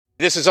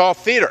This is all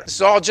theater. This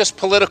is all just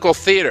political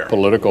theater.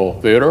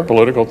 Political theater.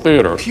 Political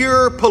theater.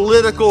 Pure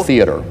political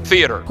theater.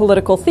 Theater.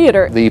 Political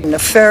theater. The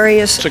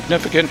nefarious,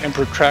 Significant and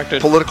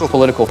protracted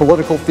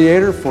Political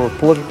theater for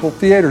political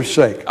theater's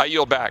sake. I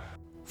yield back.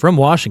 From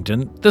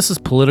Washington, this is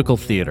Political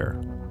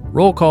Theater,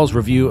 Roll Call's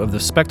review of the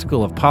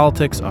spectacle of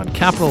politics on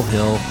Capitol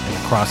Hill and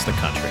across the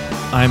country.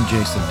 I'm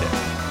Jason Dick.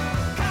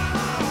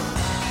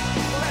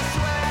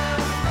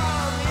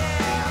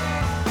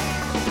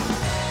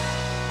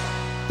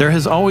 There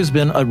has always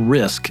been a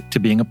risk to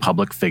being a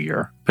public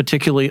figure,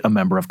 particularly a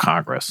member of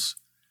Congress.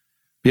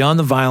 Beyond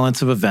the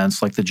violence of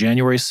events like the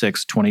January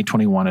 6,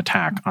 2021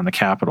 attack on the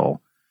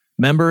Capitol,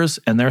 members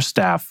and their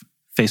staff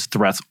face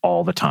threats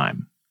all the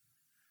time.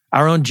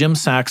 Our own Jim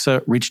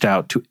Saxa reached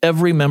out to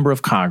every member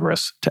of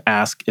Congress to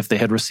ask if they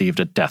had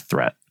received a death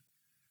threat.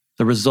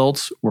 The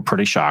results were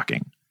pretty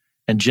shocking,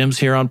 and Jim's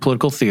here on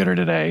Political Theater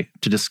today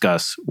to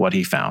discuss what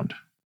he found.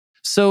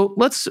 So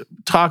let's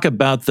talk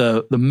about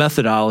the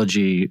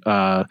methodology,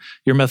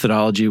 your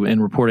methodology in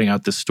reporting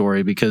out this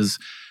story, because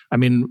I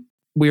mean,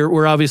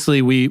 we're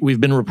obviously we've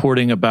been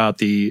reporting about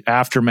the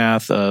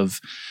aftermath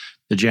of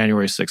the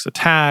January 6th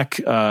attack,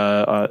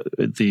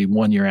 the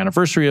 1-year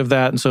anniversary of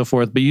that, and so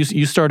forth. But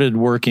you started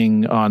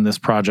working on this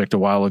project a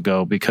while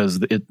ago because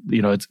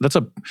that's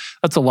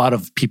a lot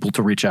of people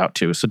to reach out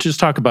to. So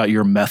just talk about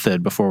your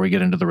method before we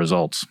get into the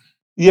results.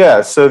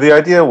 Yeah, so the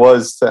idea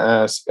was to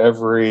ask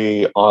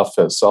every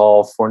office,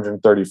 all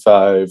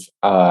 435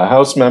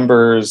 House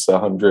members,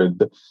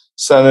 100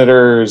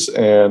 senators,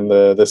 and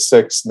the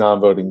 6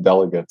 non-voting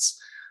delegates.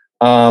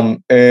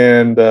 And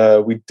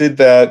we did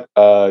that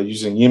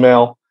using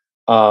email,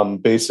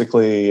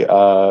 basically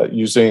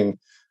using,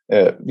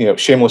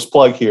 shameless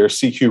plug here,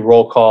 CQ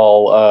roll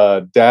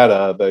call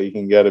data that you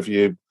can get if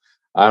you,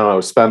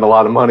 spend a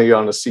lot of money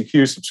on a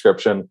CQ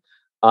subscription.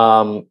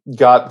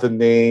 Got the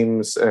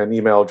names and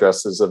email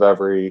addresses of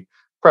every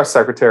press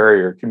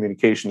secretary or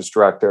communications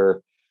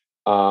director.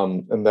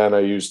 And then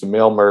I used a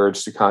mail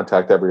merge to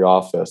contact every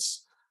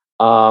office.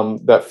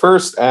 That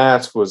first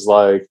ask was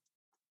like,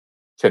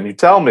 can you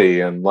tell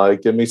me? And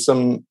give me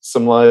some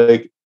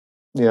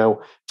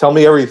tell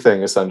me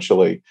everything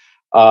essentially.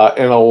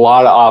 And a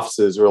lot of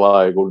offices were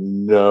like, well,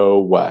 no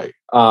way.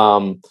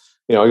 I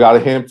got a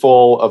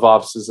handful of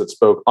offices that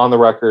spoke on the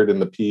record in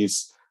the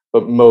piece,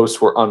 but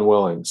most were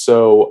unwilling.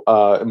 So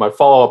in my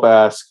follow-up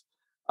ask,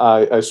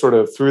 I sort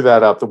of threw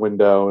that out the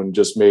window and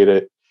just made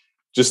it,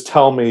 just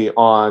tell me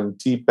on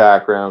deep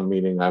background,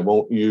 meaning I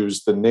won't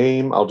use the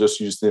name, I'll just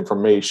use the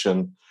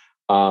information,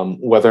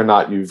 whether or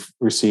not you've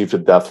received a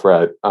death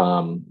threat,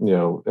 in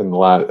the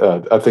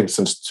last, I think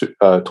since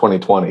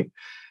 2020.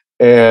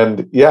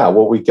 And yeah,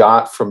 what we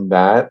got from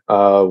that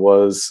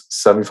was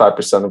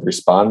 75% of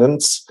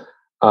respondents,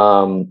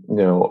 I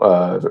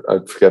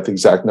forget the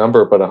exact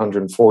number, but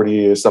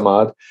 140 some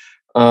odd,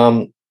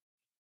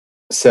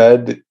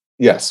 said,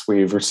 yes,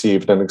 we've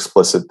received an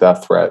explicit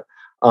death threat.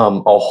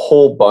 A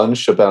whole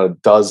bunch, about a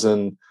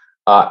dozen,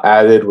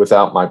 added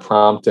without my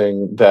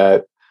prompting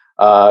that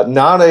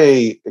not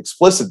a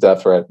explicit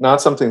death threat,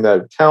 not something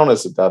that would count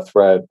as a death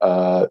threat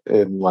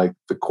in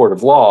the court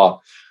of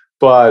law,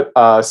 but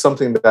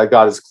something that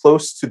got as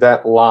close to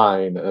that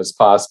line as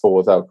possible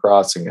without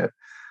crossing it.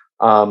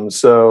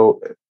 So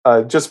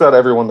just about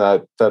everyone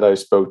that I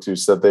spoke to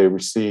said they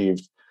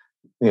received,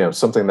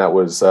 something that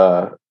was,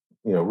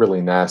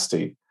 really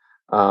nasty.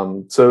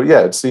 So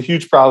yeah, it's a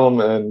huge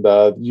problem, and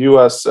the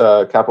U.S.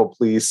 Capitol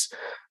Police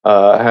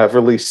have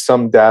released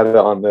some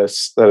data on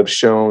this that have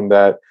shown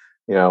that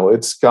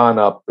it's gone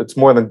up. It's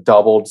more than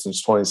doubled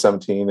since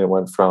 2017. It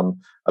went from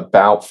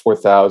about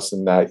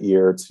 4,000 that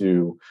year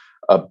to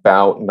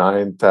about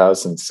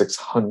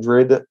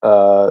 9,600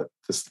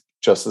 this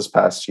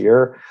past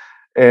year.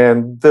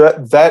 And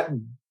that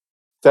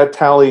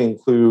tally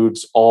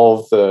includes all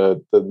of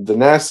the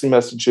nasty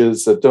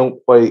messages that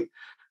don't quite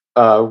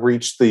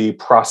reach the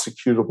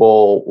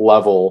prosecutable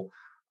level,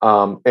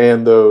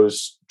 and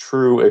those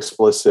true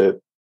explicit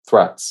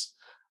threats.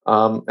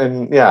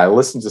 And yeah, I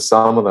listened to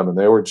some of them, and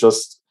they were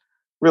just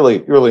really,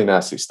 really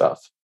nasty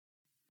stuff.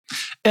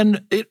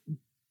 And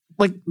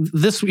what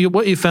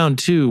you found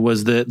too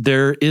was that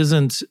there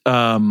isn't,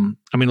 at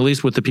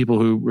least with the people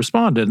who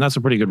responded, and that's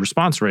a pretty good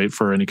response rate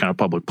for any kind of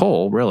public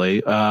poll,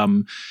 really,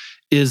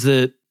 is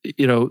that,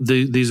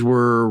 these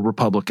were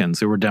Republicans,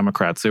 they were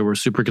Democrats, they were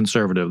super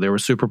conservative, they were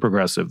super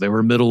progressive, they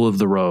were middle of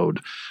the road.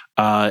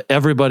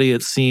 Everybody,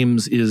 it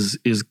seems,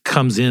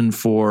 comes in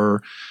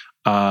for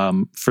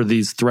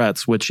these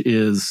threats, which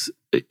is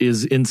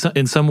in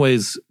some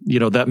ways,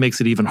 that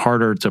makes it even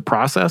harder to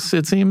process,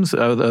 it seems,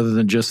 other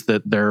than just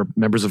that they're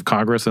members of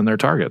Congress and they're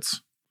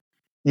targets.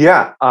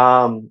 Yeah,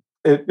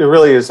 it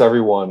really is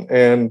everyone.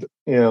 And,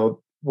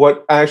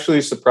 what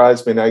actually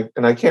surprised me,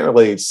 and I can't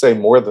really say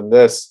more than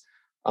this,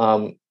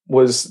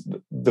 was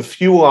the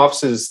few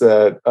offices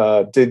that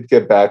did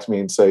get back to me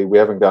and say, we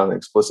haven't gotten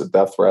explicit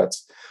death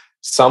threats.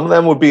 Some of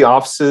them would be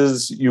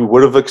offices you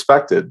would have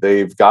expected.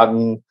 They've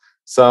gotten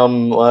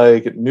some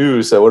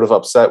news that would have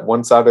upset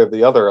one side or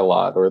the other a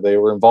lot, or they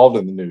were involved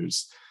in the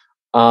news.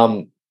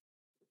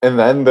 And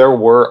then there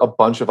were a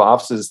bunch of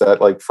offices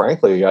that, like,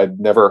 frankly, I'd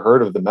never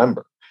heard of the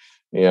member.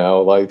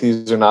 Like,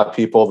 these are not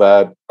people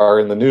that are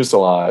in the news a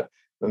lot,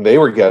 and they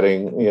were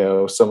getting,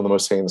 some of the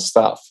most heinous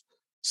stuff.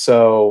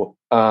 So,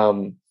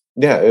 yeah,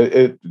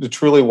 it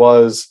truly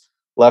was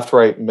left,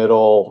 right,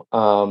 middle,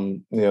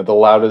 the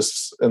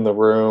loudest in the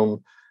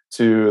room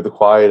to the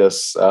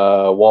quietest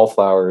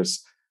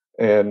wallflowers.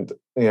 And,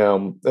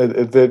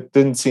 it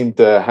didn't seem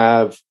to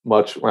have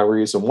much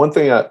reason. One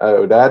thing I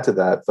would add to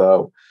that,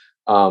 though,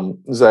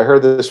 is I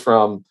heard this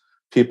from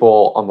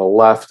people on the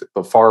left,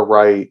 the far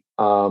right,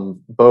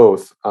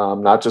 both,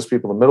 not just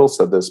people in the middle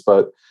said this,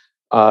 but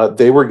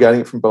they were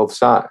getting it from both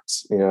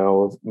sides.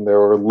 There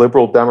were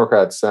liberal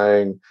Democrats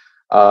saying,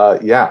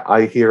 yeah,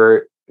 I hear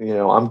it.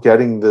 I'm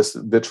getting this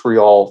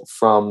vitriol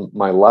from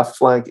my left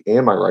flank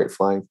and my right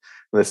flank.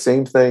 And the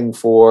same thing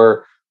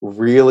for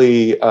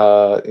really,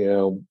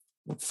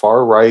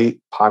 far right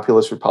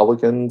populist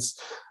Republicans,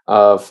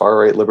 far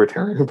right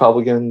libertarian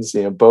Republicans.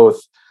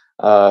 Both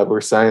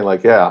were saying,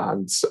 like, yeah,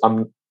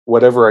 I'm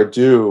whatever I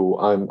do,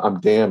 I'm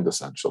damned,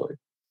 essentially.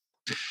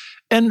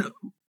 And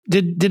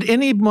did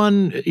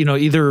anyone,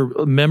 either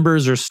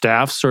members or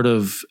staff, sort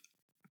of,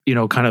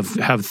 kind of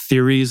have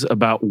theories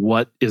about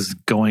what is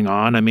going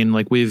on? I mean,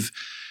 like, we've,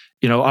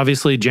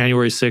 obviously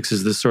January 6th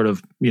is this sort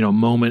of,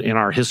 moment in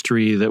our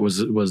history that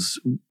was,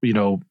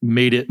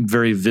 made it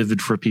very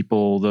vivid for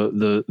people,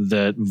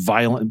 that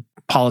violent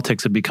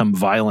politics had become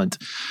violent.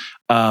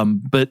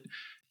 But,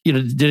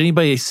 did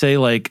anybody say,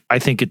 like, I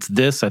think it's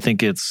this, I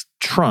think it's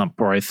Trump,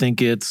 or I think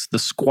it's the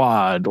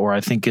squad, or I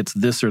think it's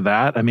this or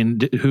that? I mean,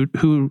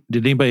 who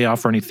did anybody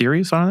offer any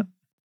theories on it?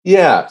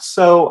 Yeah.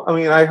 So, I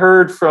mean, I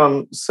heard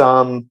from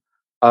some,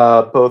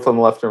 both on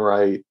the left and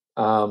right,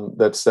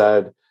 that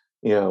said,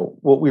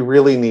 what we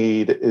really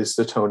need is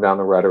to tone down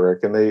the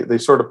rhetoric, and they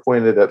sort of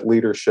pointed at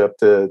leadership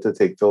to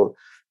take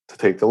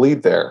the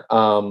lead there.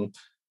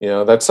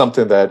 That's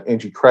something that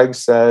Angie Craig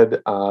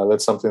said.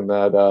 That's something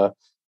that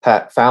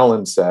Pat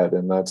Fallon said,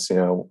 and that's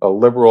a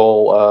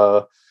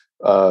liberal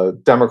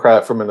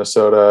Democrat from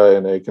Minnesota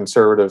and a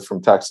conservative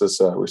from Texas,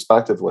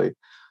 respectively.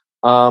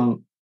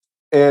 And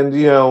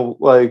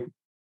like,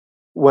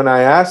 when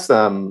I asked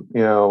them,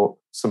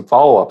 some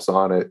follow-ups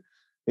on it,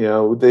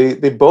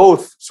 they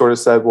both sort of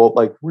said, well,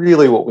 like,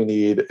 really what we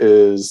need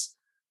is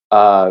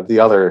the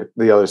other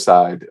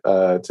side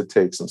to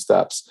take some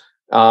steps.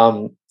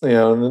 And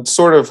it's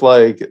sort of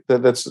like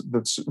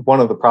that's one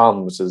of the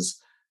problems is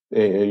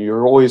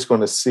you're always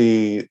going to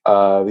see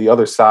the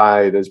other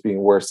side as being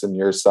worse than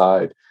your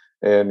side,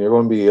 and you're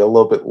going to be a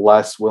little bit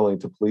less willing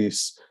to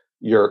police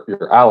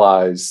your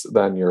allies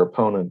than your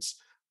opponents.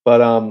 But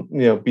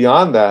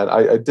beyond that,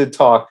 I did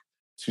talk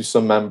to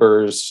some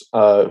members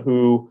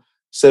who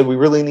said we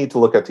really need to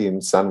look at the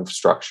incentive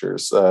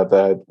structures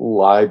that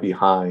lie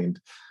behind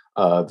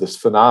this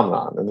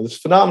phenomenon. And this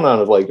phenomenon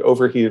of, like,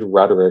 overheated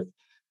rhetoric,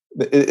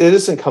 it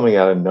isn't coming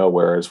out of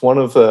nowhere. As one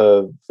of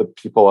the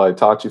people I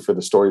talked to for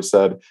the story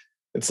said,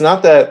 it's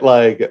not that,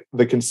 like,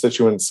 the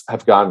constituents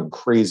have gotten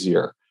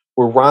crazier.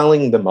 We're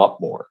riling them up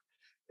more.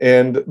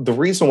 And the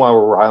reason why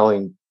we're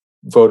riling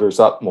voters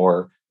up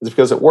more is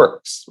because it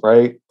works,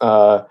 right?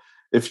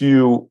 If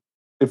you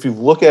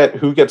look at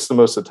who gets the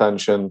most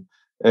attention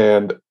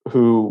and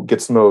who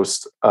gets the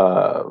most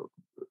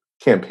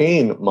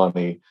campaign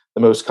money,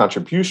 the most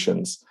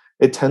contributions,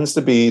 it tends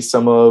to be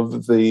some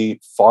of the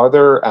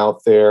farther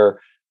out there,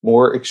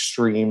 more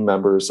extreme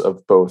members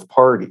of both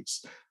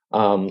parties.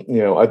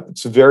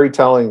 It's very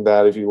telling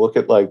that if you look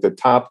at, like, the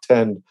top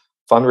 10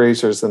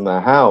 fundraisers in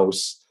the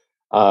House,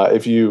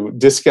 if you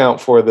discount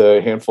for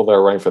the handful that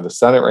are running for the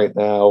Senate right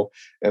now,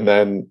 and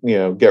then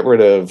get rid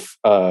of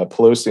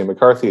Pelosi and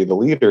McCarthy, the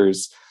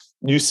leaders,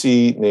 you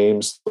see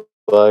names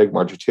like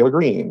Marjorie Taylor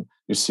Greene.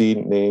 You see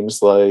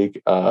names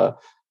like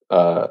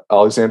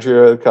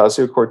Alexandria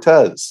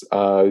Ocasio-Cortez.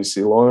 You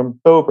see Lauren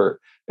Boebert,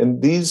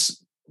 and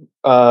these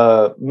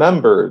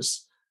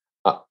members.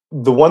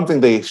 The one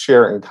thing they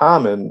share in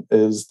common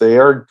is they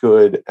are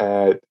good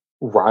at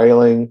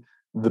riling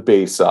the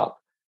base up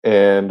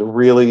and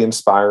really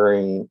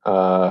inspiring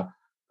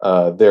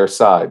their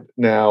side.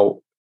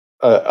 Now,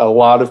 a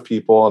lot of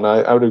people, and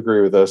I would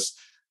agree with this,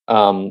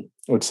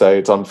 would say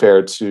it's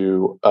unfair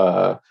to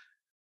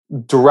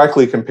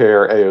directly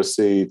compare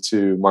AOC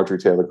to Marjorie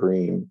Taylor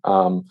Greene,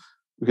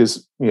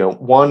 because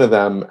one of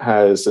them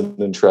has an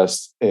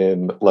interest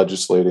in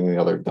legislating, and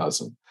the other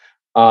doesn't.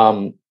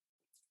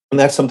 And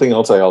that's something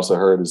else I also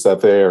heard, is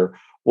that there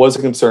was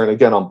a concern,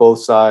 again, on both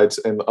sides.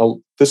 And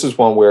this is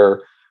one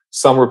where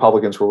some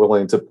Republicans were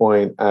willing to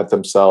point at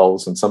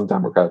themselves, and some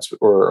Democrats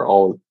were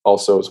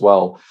also as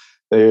well.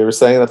 They were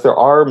saying that there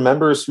are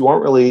members who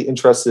aren't really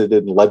interested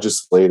in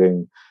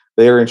legislating.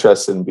 They are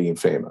interested in being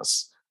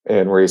famous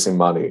and raising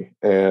money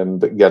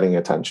and getting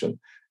attention.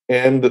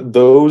 And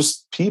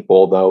those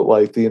people, though,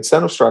 like, the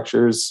incentive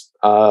structures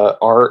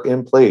are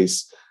in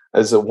place.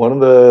 As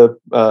one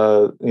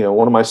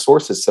of my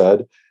sources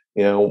said,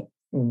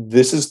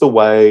 this is the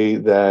way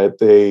that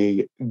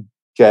they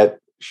get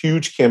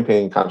huge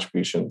campaign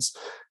contributions.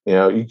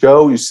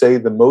 You say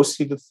the most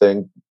heated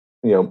thing,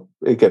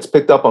 it gets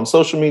picked up on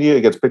social media,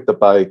 it gets picked up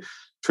by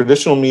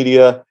traditional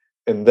media,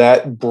 and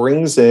that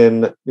brings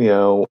in,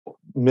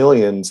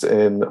 millions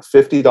in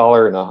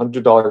 $50 and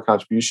 $100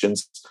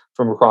 contributions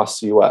from across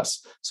the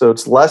US. So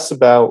it's less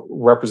about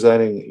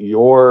representing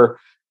your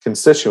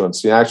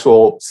constituents, the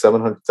actual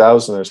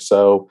 700,000 or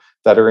so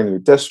that are in your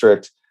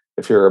district.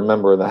 If you're a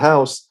member of the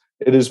House,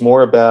 it is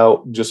more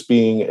about just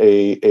being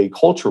a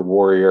culture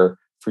warrior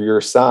for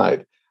your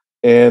side.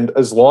 And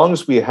as long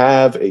as we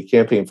have a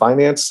campaign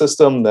finance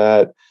system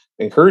that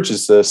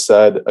encourages this,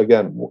 said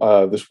again,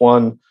 this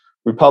one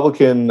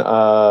Republican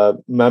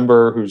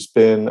member who's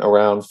been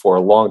around for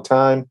a long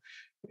time,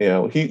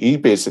 he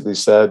basically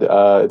said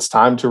it's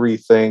time to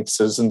rethink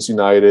Citizens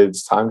United.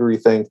 It's time to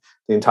rethink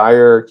the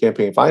entire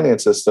campaign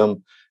finance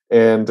system.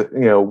 And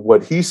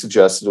what he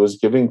suggested was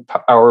giving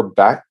power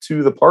back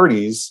to the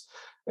parties,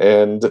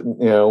 and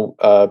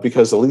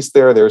because at least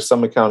there's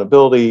some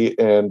accountability,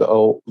 and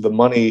the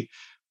money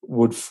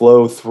would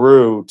flow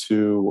through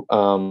to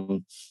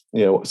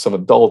some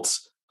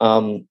adults.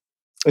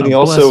 And he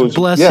also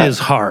bless his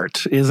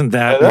heart. Doesn't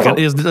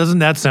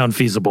that sound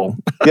feasible?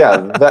 Yeah,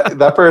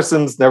 that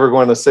person's never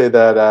going to say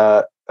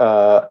that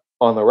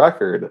on the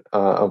record,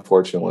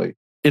 unfortunately.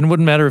 It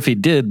wouldn't matter if he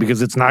did,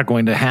 because it's not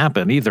going to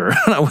happen either.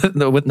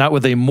 not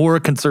with a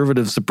more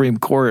conservative Supreme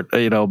Court,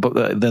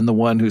 than the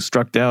one who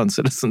struck down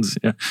Citizens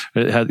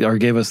or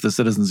gave us the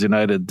Citizens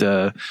United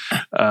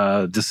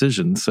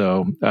decision.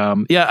 So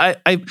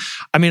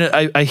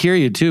I hear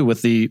you too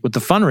with the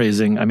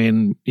fundraising. I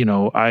mean,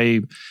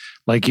 I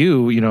like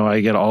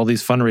I get all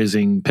these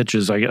fundraising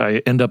pitches.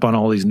 I end up on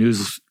all these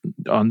news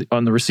on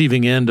the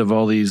receiving end of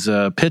all these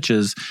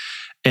pitches,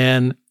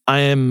 and I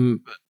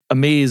am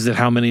amazed at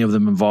how many of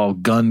them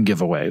involve gun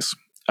giveaways.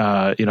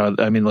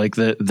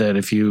 That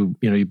if you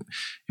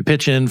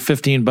pitch in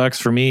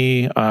 $15 for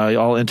me,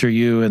 I'll enter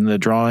you in the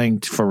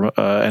drawing for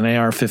an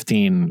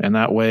AR-15, and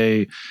that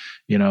way,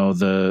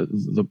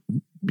 the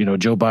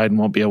Joe Biden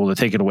won't be able to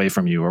take it away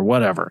from you or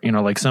whatever.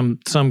 Some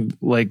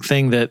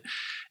thing that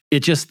it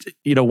just,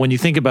 when you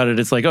think about it,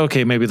 it's like,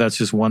 okay, maybe that's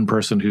just one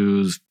person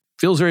who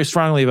feels very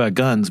strongly about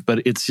guns,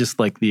 but it's just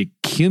like the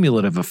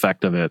cumulative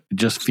effect of it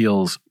just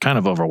feels kind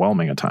of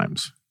overwhelming at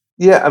times.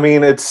 Yeah, I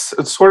mean, it's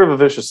sort of a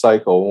vicious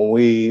cycle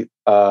when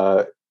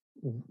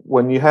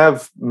you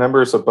have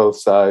members of both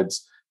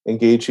sides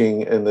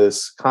engaging in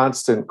this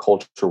constant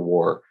culture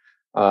war.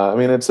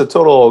 It's a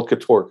total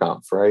couture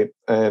kampf, right?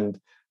 And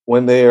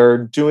when they are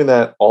doing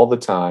that all the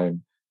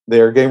time, they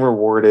are getting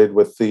rewarded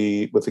with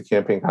the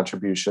campaign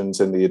contributions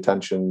and the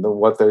attention,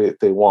 what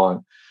they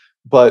want.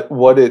 But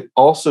what it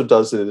also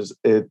does is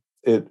it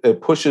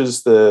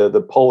pushes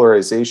the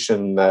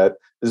polarization that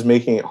is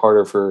making it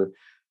harder for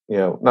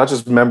not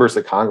just members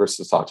of Congress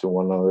to talk to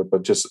one another,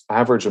 but just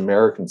average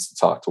Americans to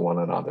talk to one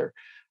another.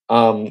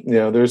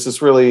 There's this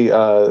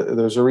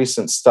there's a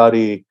recent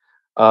study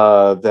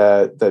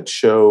that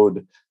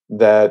showed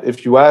that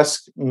if you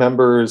ask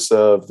members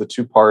of the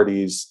two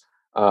parties,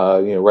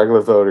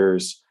 regular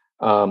voters,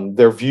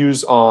 their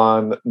views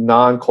on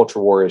non-culture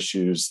war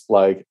issues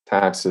like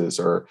taxes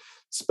or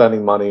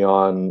spending money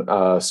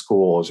on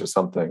schools or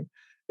something,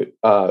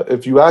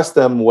 if you ask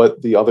them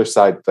what the other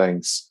side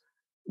thinks,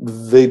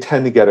 they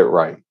tend to get it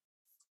right.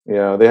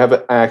 They have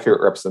an accurate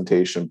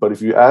representation. But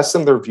if you ask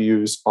them their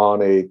views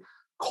on a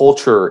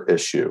culture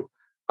issue,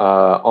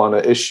 on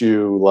an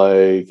issue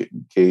like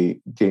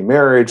gay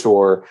marriage,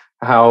 or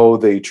how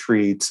they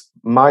treat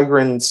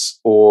migrants,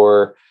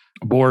 or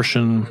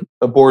abortion,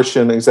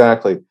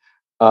 exactly,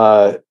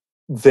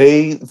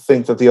 they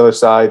think that the other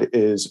side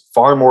is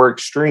far more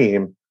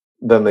extreme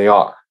than they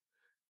are.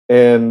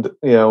 And,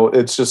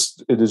 it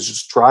is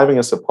just driving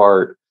us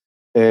apart.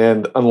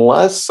 And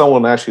unless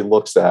someone actually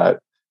looks at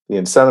the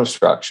incentive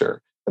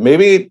structure, and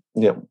maybe,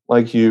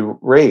 like you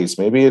raised,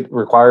 maybe it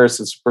requires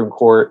the Supreme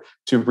Court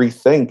to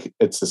rethink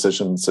its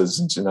decision in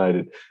Citizens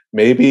United.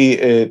 Maybe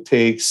it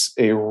takes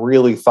a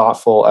really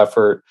thoughtful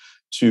effort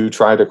to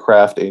try to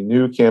craft a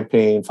new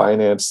campaign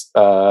finance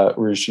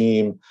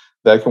regime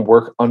that can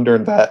work under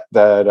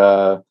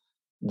that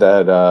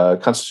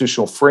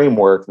constitutional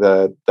framework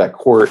that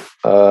court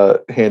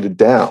handed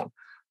down.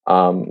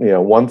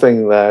 One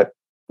thing that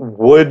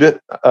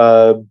would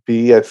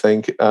be, I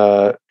think,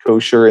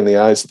 kosher in the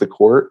eyes of the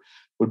court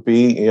would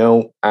be,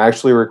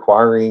 actually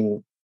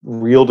requiring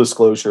real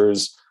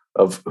disclosures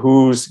of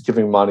who's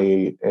giving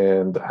money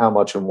and how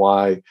much and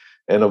why,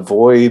 and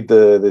avoid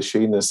the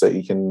shadiness that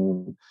you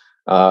can,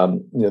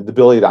 the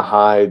ability to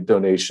hide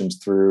donations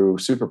through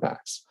super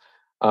PACs.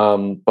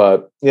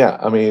 But yeah,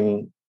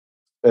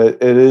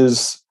 it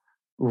is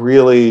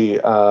really,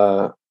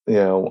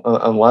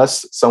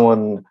 unless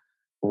someone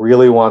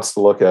really wants to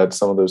look at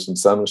some of those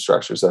incentive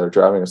structures that are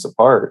driving us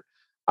apart,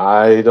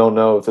 I don't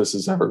know if this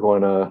is ever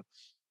going to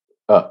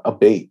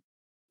abate.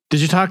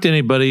 Did you talk to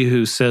anybody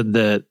who said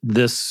that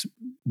this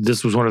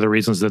was one of the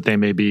reasons that they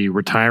may be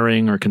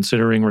retiring or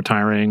considering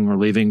retiring or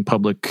leaving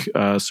public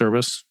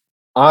service?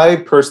 I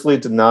personally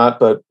did not,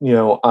 but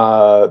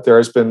there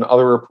has been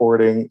other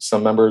reporting.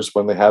 Some members,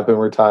 when they have been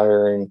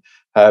retiring,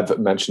 have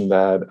mentioned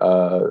that.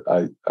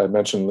 I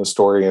mentioned the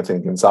story, Anthony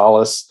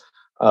Gonzalez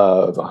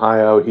of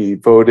Ohio. He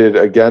voted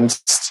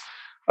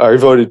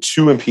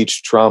to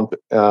impeach Trump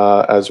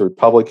as a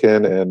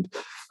Republican, and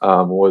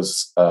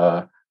was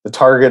the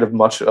target of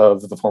much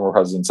of the former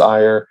president's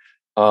ire.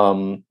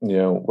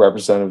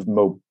 Representative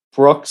Mo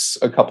Brooks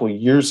a couple of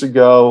years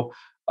ago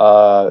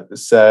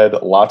said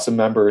lots of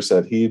members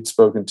that he'd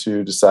spoken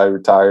to decide to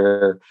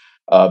retire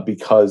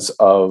because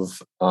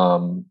of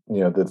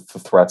the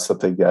threats that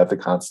they get, the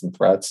constant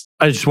threats.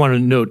 I just want to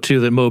note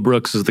too that Mo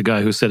Brooks is the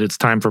guy who said it's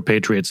time for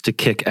patriots to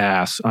kick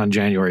ass on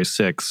January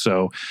 6th.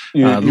 So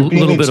a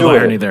little bit of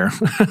irony there.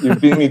 You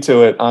beat me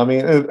to it. I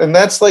mean, and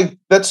that's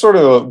sort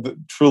of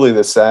truly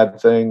the sad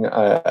thing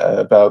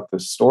about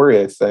this story,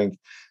 I think,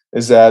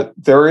 is that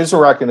there is a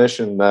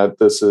recognition that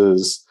this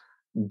is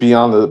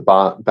beyond the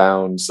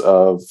bounds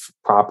of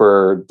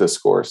proper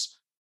discourse.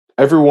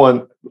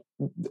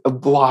 A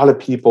lot of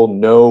people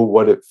know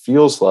what it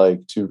feels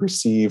like to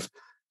receive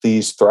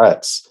these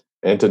threats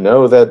and to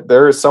know that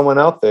there is someone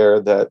out there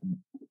that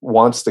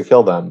wants to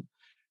kill them.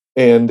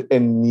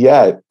 And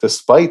yet,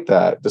 despite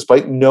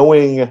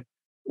knowing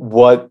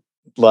what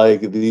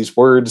these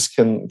words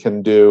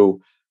can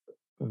do,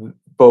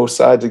 both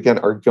sides again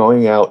are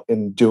going out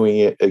and doing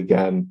it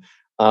again.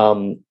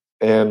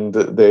 And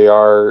they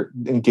are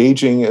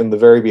engaging in the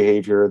very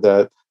behavior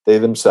that they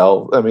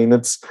themselves, I mean,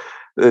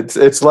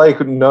 it's like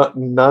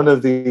none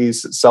of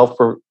these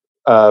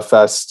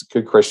self-professed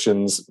good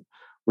Christians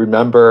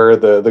remember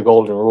the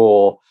golden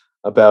rule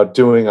about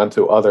doing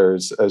unto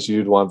others as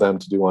you'd want them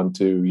to do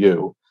unto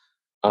you.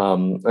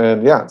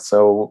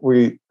 So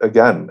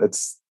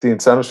it's the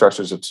incentive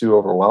structures are too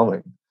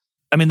overwhelming.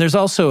 I mean, there's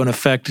also an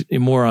effect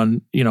more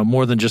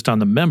than just on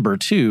the member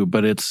too,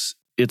 but it's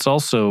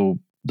also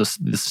the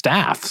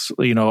staffs,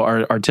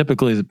 are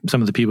typically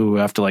some of the people who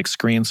have to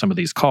screen some of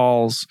these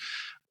calls.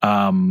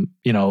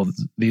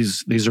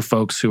 These are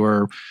folks who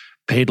are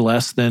paid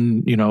less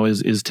than,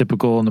 is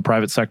typical in the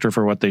private sector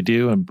for what they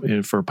do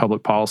and for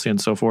public policy and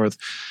so forth.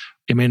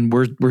 I mean,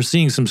 we're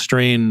seeing some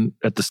strain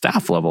at the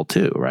staff level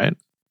too, right?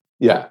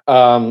 Yeah.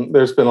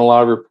 There's been a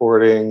lot of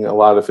reporting, a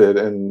lot of it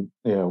in,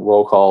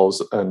 roll calls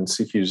and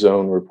CQ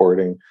zone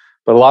reporting,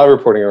 but a lot of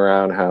reporting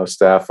around how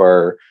staff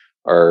are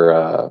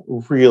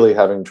really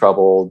having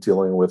trouble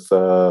dealing with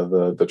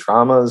the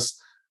traumas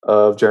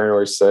of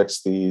January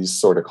 6th. These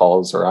sort of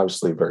calls are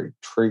obviously very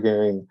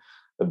triggering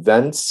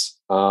events.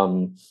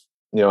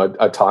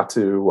 I talked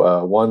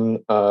to one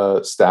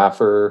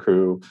staffer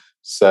who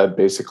said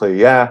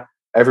basically,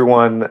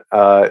 everyone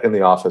in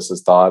the office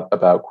has thought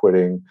about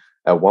quitting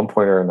at one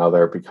point or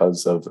another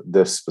because of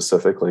this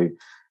specifically.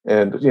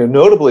 And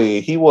notably,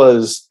 he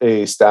was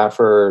a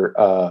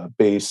staffer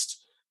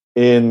based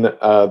in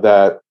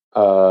that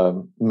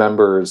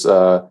member's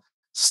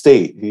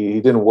state. He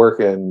didn't work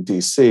in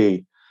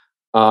DC.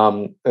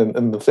 And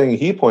the thing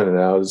he pointed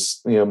out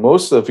is,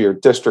 most of your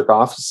district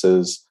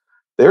offices,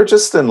 they're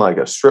just in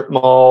a strip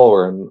mall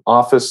or an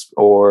office,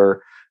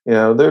 or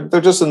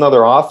they're just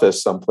another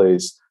office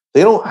someplace.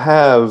 They don't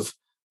have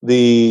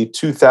the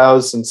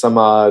 2,000 some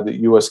odd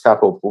U.S.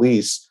 Capitol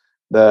Police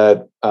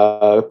that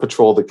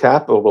patrol the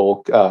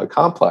Capitol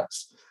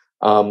complex.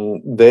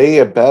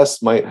 They at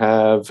best might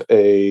have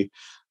a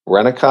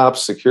rent-a-cop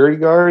security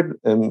guard,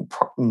 and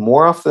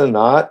more often than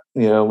not,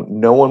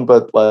 no one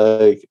but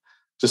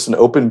just an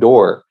open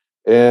door.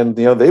 And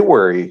they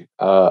worry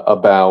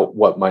about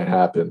what might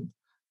happen,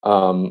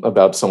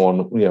 about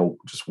someone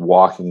just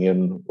walking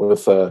in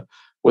with a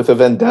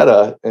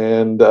vendetta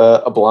and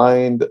a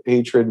blind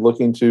hatred,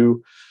 looking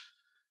to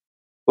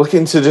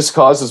just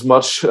cause as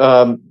much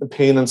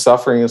pain and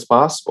suffering as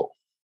possible.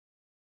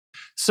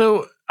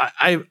 So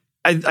I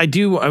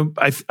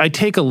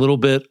take a little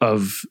bit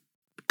of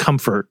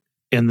comfort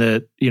in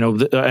that,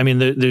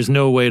 there's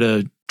no way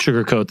to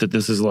sugarcoat that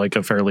this is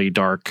a fairly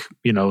dark,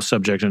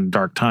 subject and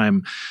dark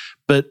time.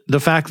 But the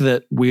fact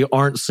that we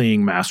aren't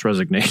seeing mass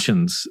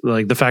resignations,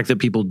 the fact that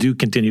people do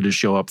continue to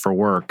show up for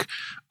work,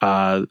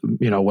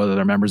 whether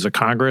they're members of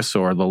Congress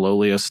or the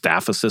lowliest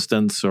staff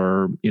assistants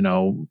or,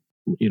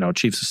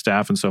 chiefs of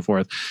staff and so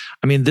forth.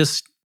 I mean,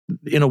 this,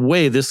 in a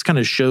way, this kind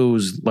of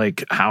shows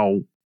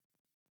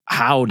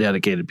how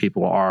dedicated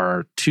people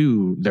are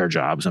to their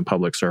jobs in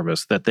public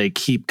service, that they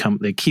keep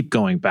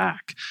going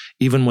back,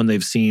 even when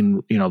they've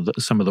seen,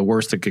 some of the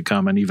worst that could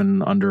come, and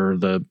even under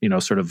the,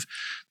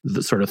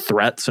 the sort of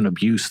threats and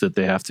abuse that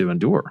they have to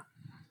endure.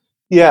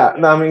 Yeah.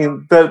 No, I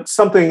mean, that's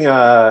something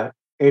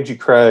Angie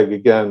Craig,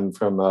 again,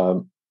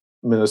 from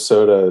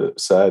Minnesota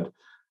said.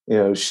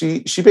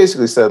 She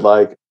basically said,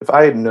 if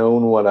I had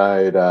known what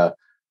I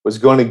was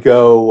going to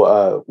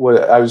go,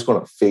 what I was going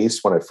to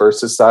face when I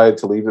first decided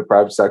to leave the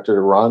private sector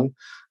to run,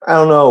 I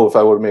don't know if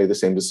I would have made the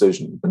same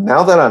decision. But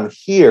now that I'm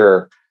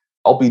here,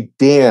 I'll be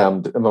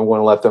damned if I'm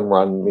going to let them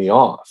run me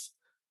off.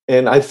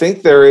 And I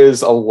think there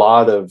is a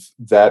lot of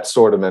that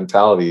sort of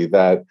mentality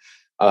that,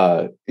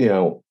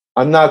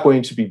 I'm not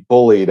going to be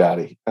bullied out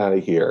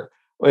of here.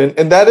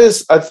 And that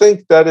is, I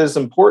think that is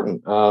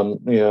important.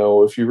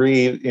 If you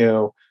read,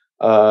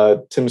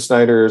 Tim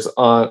Snyder's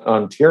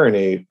on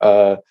tyranny,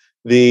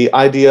 the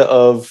idea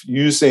of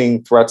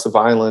using threats of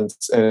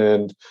violence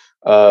and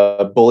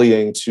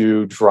bullying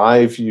to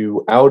drive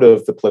you out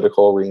of the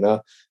political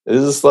arena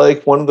is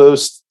like one of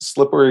those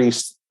slippery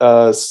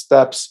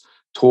steps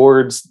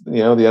towards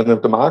the end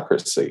of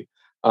democracy.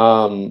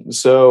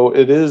 So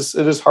it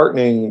is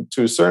heartening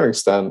to a certain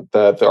extent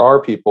that there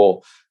are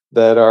people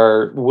that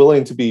are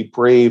willing to be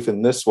brave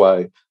in this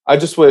way. I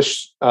just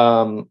wish,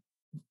 for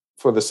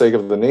the sake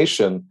of the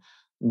nation,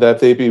 that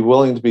they be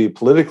willing to be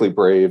politically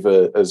brave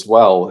as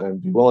well,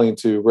 and be willing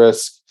to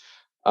risk,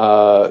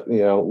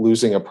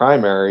 losing a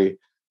primary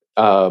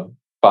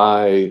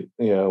by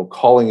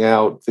calling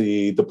out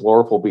the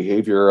deplorable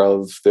behavior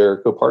of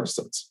their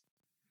co-partisans.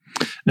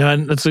 No,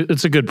 and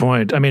it's a good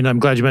point. I mean, I'm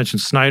glad you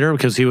mentioned Snyder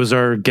because he was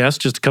our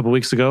guest just a couple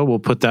weeks ago. We'll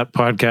put that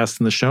podcast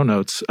in the show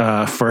notes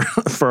for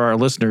our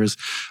listeners.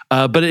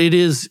 But it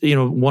is,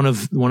 one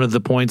of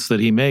the points that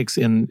he makes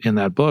in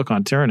that book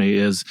on tyranny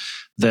is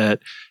that,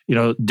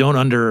 don't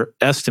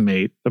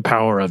underestimate the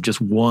power of just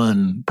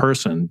one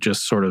person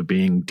just sort of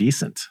being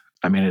decent.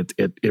 I mean,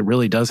 it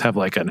really does have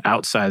like an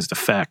outsized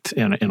effect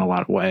in a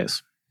lot of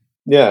ways.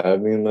 Yeah, I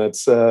mean,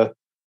 that's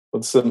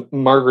what's the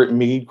Margaret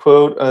Mead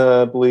quote,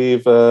 I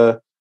believe,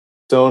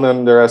 don't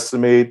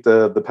underestimate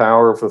the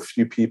power of a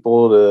few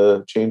people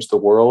to change the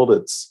world.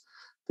 It's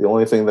the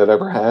only thing that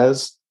ever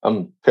has.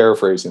 I'm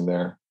paraphrasing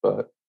there,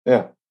 but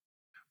yeah.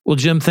 Well,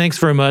 Jim, thanks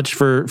very much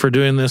for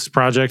doing this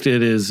project.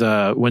 It is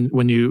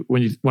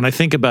when I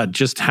think about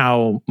just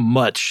how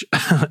much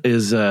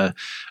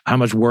how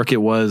much work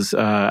it was.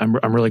 I'm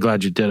really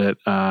glad you did it,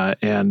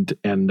 and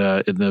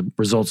the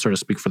results sort of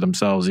speak for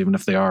themselves, even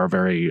if they are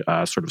very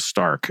sort of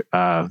stark.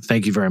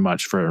 Thank you very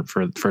much for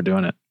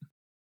doing it.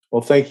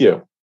 Well, thank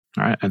you.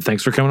 All right, and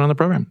thanks for coming on the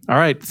program. All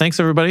right, thanks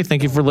everybody.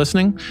 Thank you for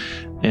listening,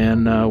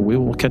 and we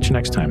will catch you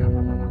next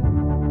time.